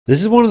This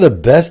is one of the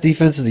best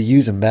defenses to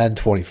use in Madden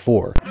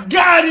 24.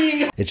 Got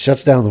him! It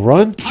shuts down the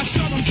run,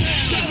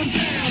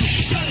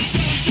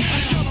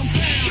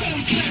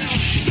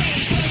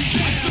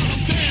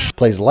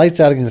 plays lights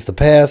out against the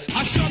pass,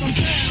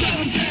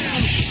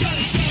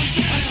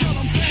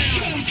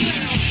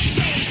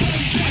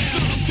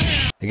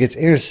 it gets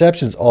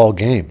interceptions all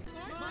game.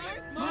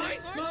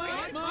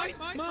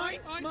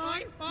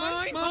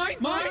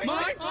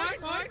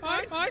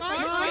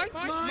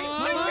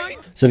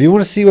 So if you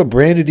want to see what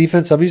brand new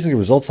defense I'm using to get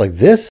results like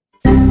this,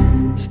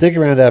 stick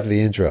around after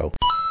the intro.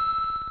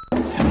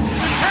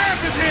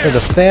 For the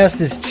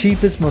fastest,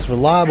 cheapest, most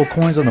reliable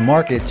coins on the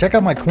market, check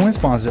out my coin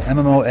sponsor,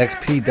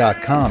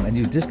 MMOXP.com, and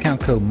use discount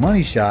code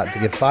MONEYSHOT to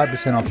get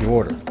 5% off your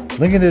order.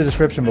 Link in the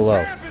description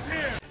below.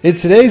 In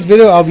today's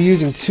video, I'll be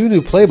using two new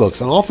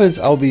playbooks. On offense,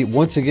 I'll be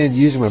once again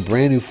using my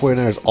brand new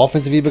 49ers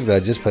offensive ebook that I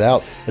just put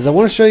out, as I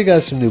want to show you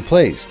guys some new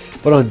plays.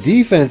 But on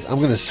defense, I'm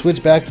going to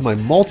switch back to my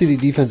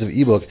multi-defensive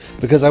ebook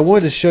because I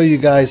wanted to show you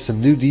guys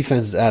some new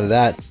defenses out of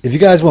that. If you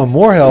guys want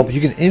more help, you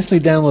can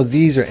instantly download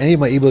these or any of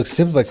my ebooks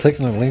simply by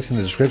clicking on the links in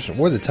the description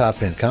or the top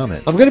pinned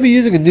comment. I'm going to be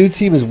using a new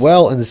team as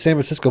well in the San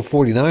Francisco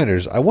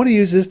 49ers. I want to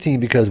use this team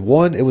because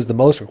one, it was the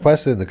most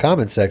requested in the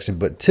comment section,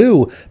 but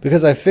two,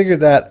 because I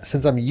figured that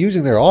since I'm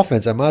using their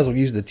offense, I might as well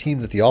use the team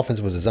that the offense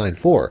was designed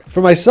for.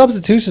 For my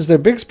substitutions, their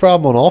biggest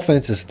problem on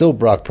offense is still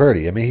Brock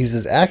Purdy. I mean, he's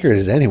as accurate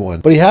as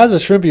anyone, but he has a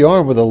shrimpy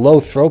arm with a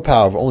low throw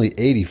power of only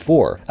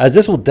 84, as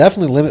this will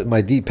definitely limit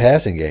my deep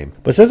passing game.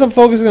 But since I'm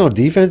focusing on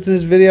defense in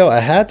this video, I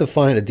had to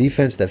find a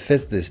defense that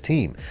fits this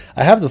team.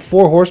 I have the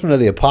 4 horsemen of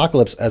the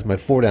apocalypse as my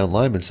 4-down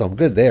lineman, so I'm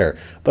good there,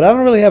 but I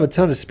don't really have a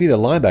ton of speed at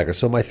linebacker,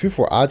 so my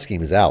 3-4 odd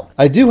scheme is out.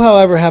 I do,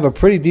 however, have a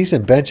pretty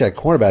decent bench at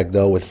cornerback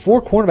though, with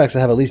 4 cornerbacks that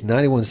have at least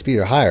 91 speed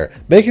or higher,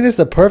 making this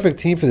the perfect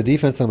team for the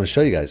defense I'm going to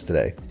show you guys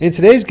today. In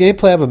today's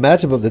gameplay, I have a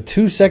matchup of the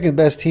 2 second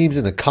best teams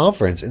in the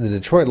conference in the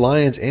Detroit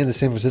Lions and the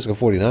San Francisco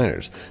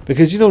 49ers,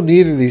 because you know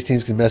neither of these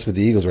teams can mess with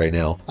the Eagles right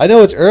now. I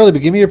know it's early,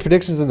 but give me your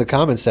predictions in the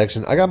comments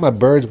section. I got my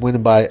Birds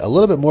winning by a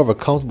little bit more of a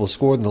comfortable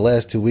score than the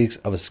last 2 weeks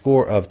of a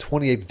score of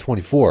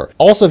 28-24.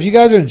 Also, if you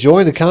guys are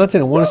enjoying the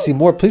content and want to see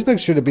more, please make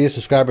sure to be a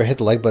subscriber, hit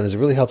the like button, as it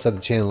really helps out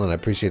the channel and I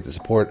appreciate the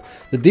support.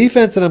 The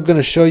defense that I'm going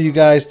to show you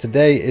guys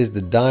today is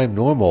the dime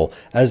normal,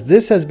 as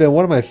this has been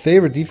one of my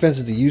favorite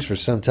defenses to use for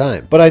some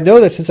time. But I know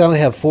that since I only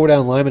have 4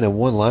 down linemen and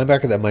 1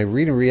 linebacker, that my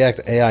read and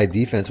react AI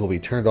defense will be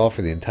turned off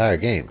for the entire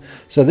game.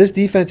 So this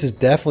defense is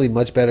definitely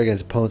much better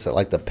against opponents that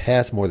like to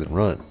pass more than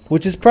run,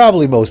 which is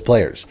probably most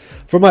players.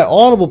 For my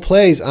audible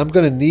plays, I'm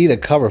going to need a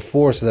cover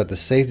 4 so that the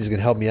safeties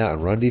can help me out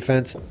in run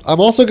defense. I'm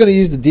also going to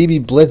use the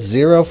DB Blitz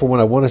 0 for when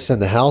I want to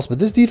send the house, but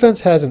this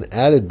defense has an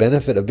added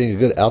benefit of being a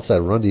good outside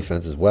run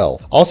defense as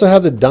well. Also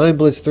have the Dime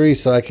Blitz 3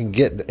 so I can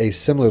get a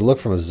similar look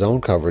from a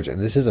zone coverage,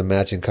 and this is a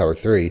matching cover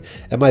 3.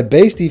 And my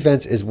base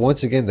defense is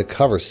once again the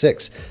cover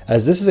 6,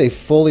 as this is a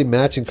fully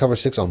matching cover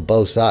 6 on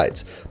both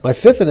sides. My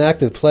 5th and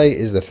active play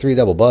is the 3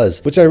 double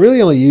buzz, which I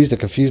really only use to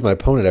confuse my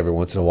opponent every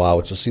once in a while,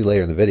 which you'll see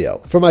later in the video.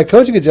 For my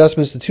coaching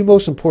adjustments, the 2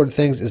 most important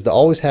things is to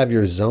always have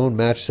your zone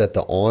match set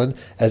to on,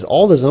 as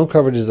all the zone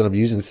coverages that I'm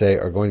using today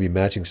are going to be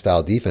matching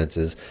style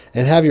defenses,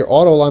 and have your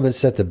auto alignment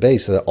set to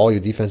base so that all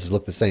your defenses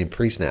look the same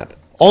pre-snap.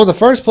 On the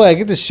first play, I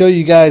get to show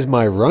you guys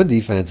my run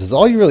defenses.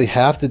 All you really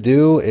have to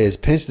do is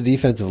pinch the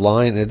defensive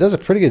line, and it does a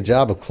pretty good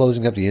job of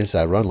closing up the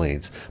inside run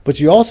lanes. But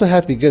you also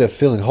have to be good at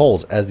filling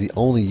holes as the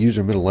only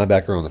user middle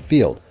linebacker on the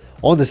field.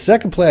 On the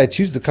second play, I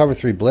choose the cover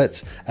 3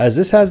 blitz, as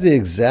this has the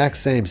exact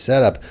same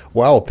setup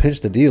where I will pinch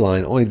the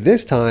D-line, only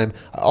this time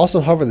I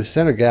also hover the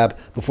center gap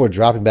before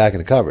dropping back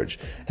into coverage.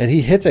 And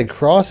he hits a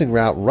crossing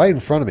route right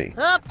in front of me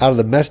out of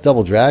the mesh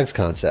double drags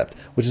concept,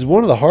 which is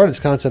one of the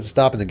hardest concepts to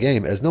stop in the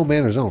game, as no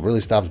man or zone really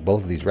stops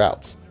both of these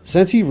routes.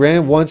 Since he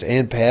ran once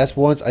and passed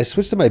once, I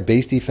switched to my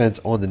base defense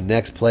on the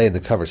next play in the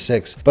cover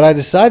 6, but I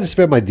decided to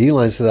spread my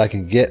D-line so that I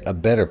can get a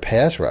better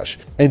pass rush.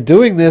 And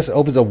doing this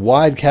opens a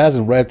wide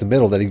chasm right up the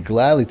middle that he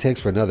gladly takes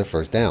for another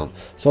first down.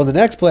 So on the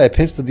next play, I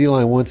pinch the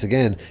D-line once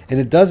again, and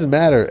it doesn't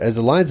matter, as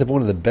the Lions have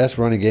one of the best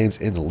running games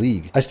in the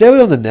league. I stay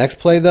with on the next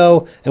play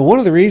though, and one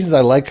of the reasons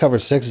I like cover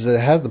 6 is that it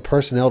has the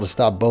personnel to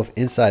stop both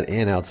inside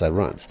and outside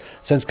runs.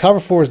 Since cover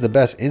 4 is the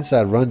best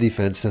inside run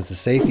defense, since the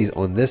safeties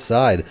on this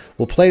side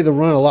will play the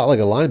run a lot like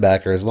a linebacker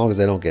as long as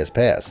they don't get his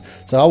pass.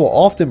 So I will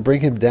often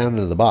bring him down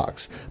into the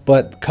box.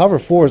 But cover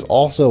 4 is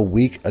also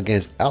weak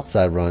against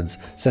outside runs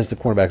since the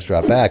cornerbacks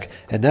drop back,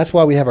 and that's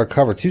why we have our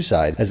cover 2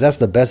 side, as that's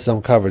the best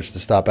zone coverage to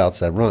stop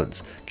outside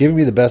runs, giving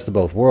me the best of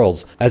both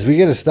worlds, as we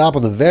get a stop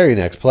on the very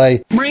next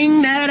play.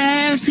 Bring that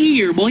ass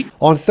here, boy.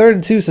 On 3rd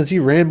and 2, since he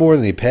ran more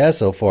than he passed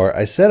so far,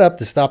 I set up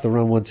to stop the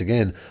run once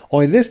again,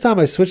 only this time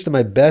I switched to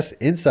my best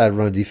inside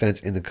run defense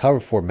in the cover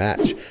 4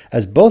 match,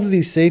 as both of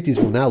these safeties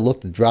will now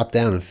look to drop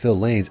down and fill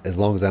lanes as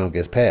long as I don't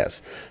get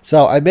pass.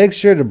 So I make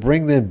sure to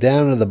bring them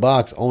down into the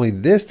box, only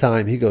this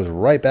time he goes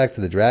right back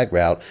to the drag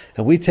route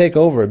and we take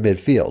over at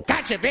midfield.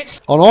 Gotcha,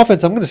 bitch. On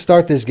offense, I'm going to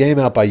start this game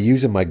out by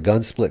using my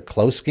gun split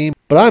close scheme.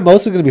 But I'm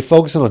mostly going to be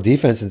focusing on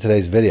defense in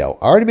today's video.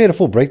 I already made a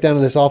full breakdown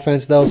of this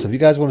offense though, so if you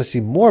guys want to see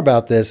more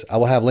about this, I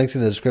will have links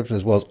in the description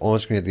as well as on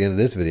screen at the end of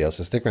this video,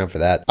 so stick around for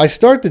that. I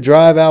start the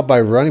drive out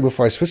by running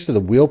before I switch to the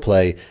wheel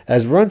play,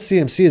 as run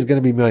CMC is going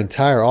to be my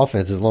entire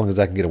offense as long as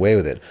I can get away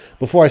with it,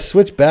 before I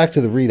switch back to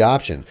the read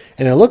option.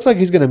 And it looks like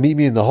he's going to meet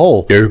me in the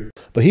hole,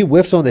 but he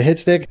whiffs on the hit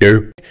stick,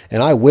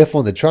 and I whiff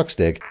on the truck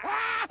stick.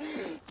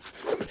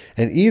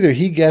 And either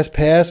he guessed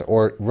pass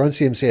or run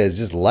CMC is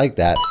just like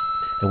that,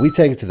 and we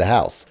take it to the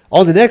house.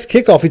 On the next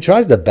kickoff, he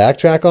tries to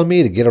backtrack on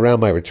me to get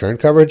around my return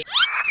coverage,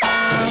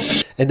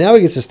 and now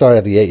he gets to start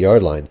at the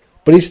 8-yard line.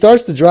 But he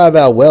starts to drive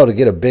out well to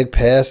get a big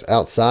pass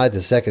outside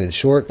to second and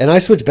short, and I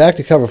switch back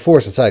to cover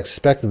 4 since I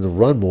expect him to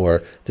run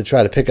more to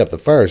try to pick up the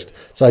first.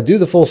 So I do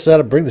the full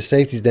setup, bring the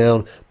safeties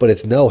down, but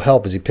it's no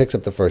help as he picks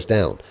up the first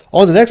down.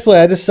 On the next play,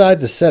 I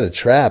decide to set a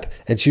trap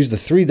and choose the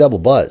 3 double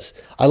buzz.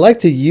 I like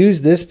to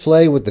use this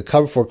play with the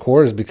cover 4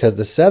 quarters because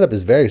the setup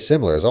is very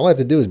similar, as all I have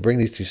to do is bring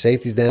these 2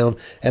 safeties down,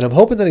 and I'm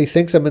hoping that he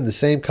thinks I'm in the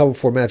same cover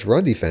 4 match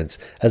run defense,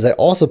 as I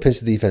also pinch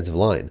the defensive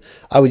line.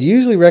 I would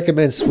usually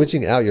recommend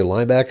switching out your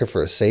linebacker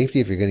for a safety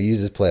if you're going to use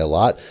this play a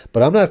lot,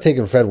 but I'm not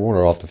taking Fred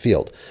Warner off the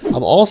field.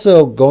 I'm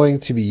also going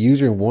to be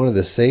using one of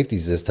the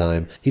safeties this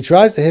time. He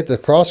tries to hit the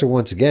crosser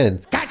once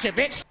again, Gotcha,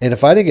 bitch. and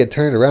if I didn't get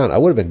turned around, I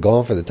would have been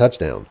gone for the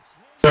touchdown.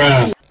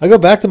 I go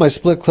back to my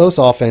split close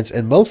offense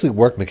and mostly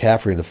work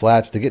McCaffrey in the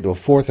flats to get to a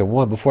 4th and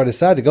 1 before I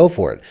decide to go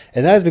for it.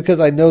 And that is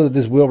because I know that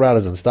this wheel route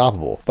is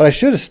unstoppable. But I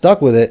should have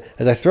stuck with it,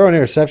 as I throw an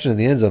interception in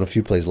the end zone a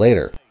few plays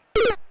later.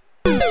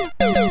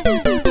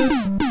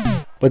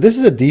 But this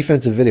is a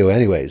defensive video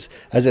anyways,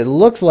 as it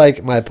looks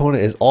like my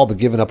opponent is all but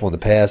giving up on the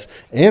pass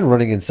and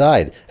running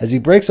inside, as he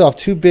breaks off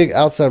 2 big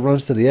outside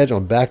runs to the edge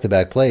on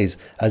back-to-back plays,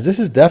 as this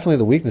is definitely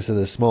the weakness of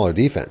this smaller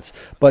defense.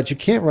 But you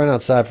can't run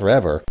outside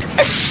forever.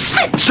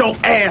 Sit your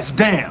ass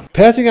down.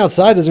 Passing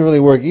outside doesn't really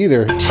work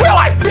either, Feel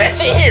like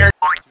bitchy here.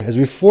 as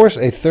we force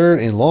a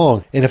 3rd and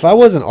long, and if I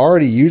wasn't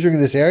already using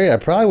this area, I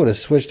probably would have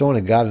switched on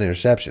and got an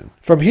interception.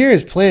 From here,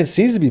 his plan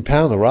seems to be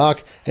pound the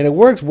rock, and it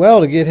works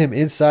well to get him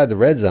inside the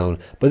red zone,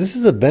 but this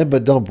is a bend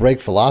but don't break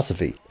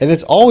philosophy, and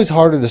it's always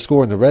harder to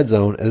score in the red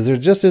zone as there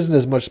just isn't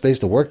as much space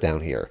to work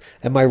down here.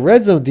 And my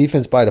red zone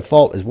defense by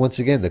default is once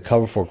again the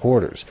cover 4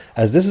 quarters,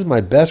 as this is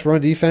my best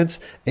run defense,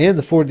 and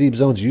the 4 deep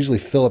zones usually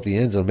fill up the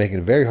end zone, making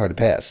it very hard to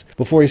pass,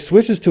 before he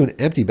switches to an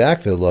empty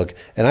backfield look,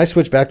 and I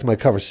switch back to my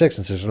cover 6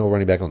 since there's no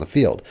running back on the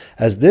field,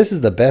 as this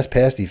is the best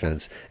pass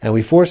defense, and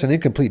we force an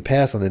incomplete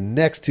pass on the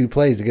next 2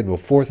 plays to get into a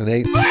 4th and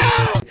 8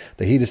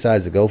 that he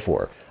decides to go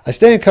for. I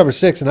stay in cover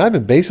 6, and I've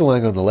been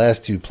baseline on the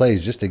last 2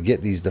 plays just to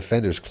get these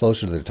defenders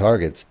closer to their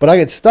targets, but I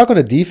get stuck on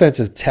a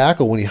defensive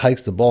tackle when he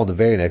hikes the ball in the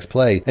very next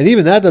play, and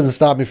even that doesn't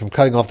stop me from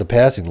cutting off the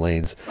passing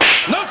lanes.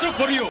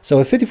 So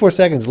with 54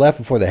 seconds left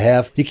before the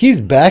half, he keeps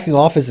backing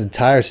off his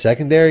entire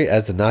secondary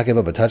as to not give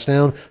up a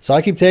touchdown, so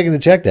I keep taking the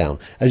check down,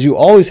 as you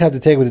always have to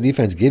take what the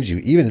defense gives you,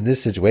 even in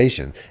this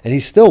situation, and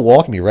he's still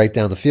walking me right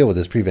down the field with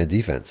his prevent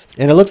defense.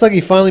 And it looks like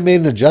he finally made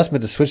an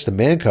adjustment to switch to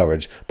man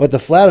coverage, but the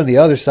flat on the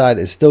other side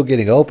is still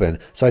getting open,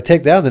 so I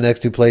take down the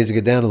next 2 plays to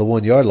get down to the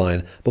 1-yard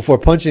line before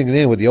punching it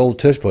in with the old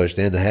tush push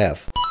to end the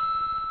half.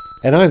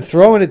 And I'm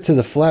throwing it to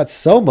the flat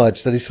so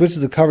much that he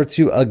switches to cover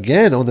 2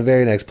 again on the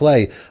very next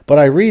play, but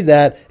I read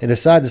that and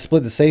decide to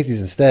split the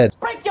safeties instead.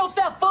 Break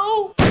yourself,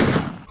 fool.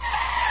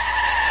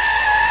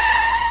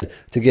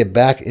 To get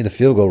back into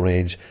field goal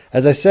range.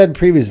 As I said in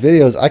previous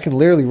videos, I can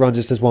literally run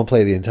just this one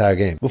play the entire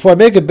game before I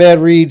make a bad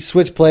read,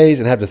 switch plays,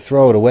 and have to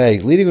throw it away,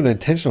 leading to an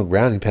intentional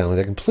grounding penalty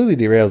that completely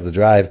derails the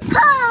drive.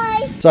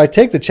 Hi! So I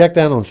take the check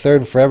down on 3rd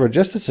and forever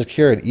just to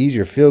secure an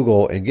easier field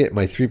goal and get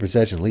my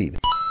 3-possession lead.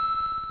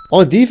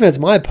 On defense,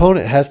 my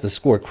opponent has to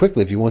score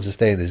quickly if he wants to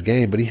stay in this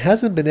game, but he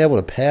hasn't been able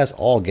to pass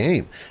all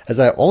game, as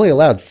I only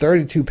allowed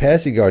 32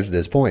 passing yards at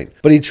this point.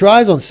 But he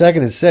tries on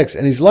 2nd and 6,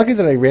 and he's lucky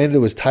that I ran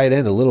into his tight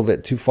end a little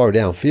bit too far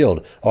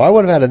downfield, or I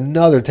would have had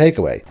another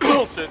takeaway.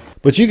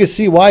 But you can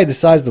see why he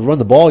decides to run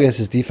the ball against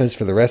his defense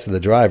for the rest of the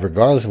drive,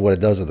 regardless of what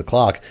it does with the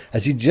clock,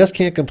 as he just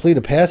can't complete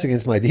a pass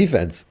against my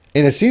defense.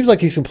 And it seems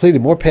like he's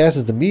completed more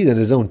passes to me than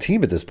his own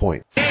team at this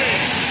point.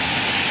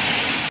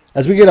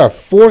 As we get our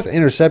 4th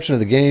interception of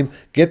the game,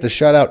 get the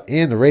shutout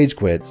and the rage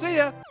quit. See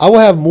ya. I will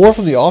have more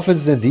from the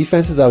offenses and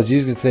defenses that I was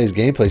using in today's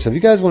gameplay, so if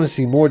you guys want to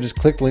see more, just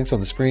click the links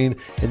on the screen.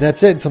 And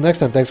that's it. Until next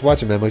time, thanks for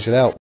watching, man. Push it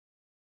out.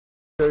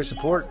 Show your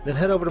support, then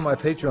head over to my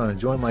Patreon and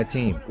join my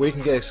team, where you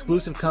can get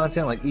exclusive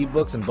content like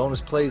ebooks and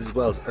bonus plays, as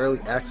well as early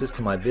access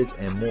to my vids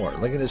and more.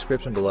 Link in the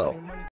description below.